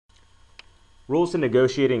Rules to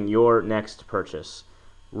negotiating your next purchase.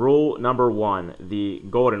 Rule number 1, the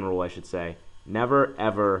golden rule I should say, never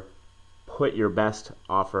ever put your best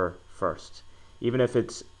offer first. Even if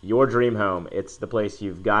it's your dream home, it's the place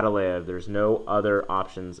you've got to live, there's no other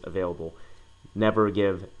options available. Never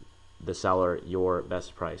give the seller your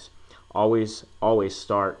best price. Always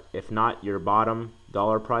start, if not your bottom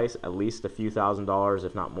dollar price, at least a few $1,000s,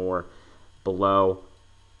 if not more, below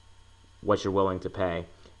what you're willing to pay.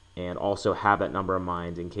 And also have that number in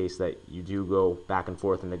mind in case that you do go back and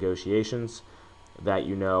forth in negotiations, that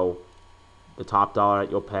you know the top dollar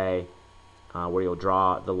that you'll pay, where you'll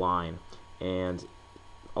draw the line. And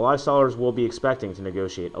a lot of sellers will be expecting to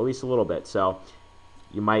negotiate at least a little bit, so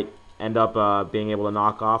you might end up being able to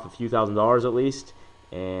knock off a few $1,000s at least,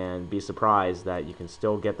 and be surprised that you can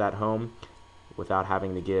still get that home without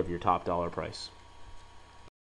having to give your top dollar price.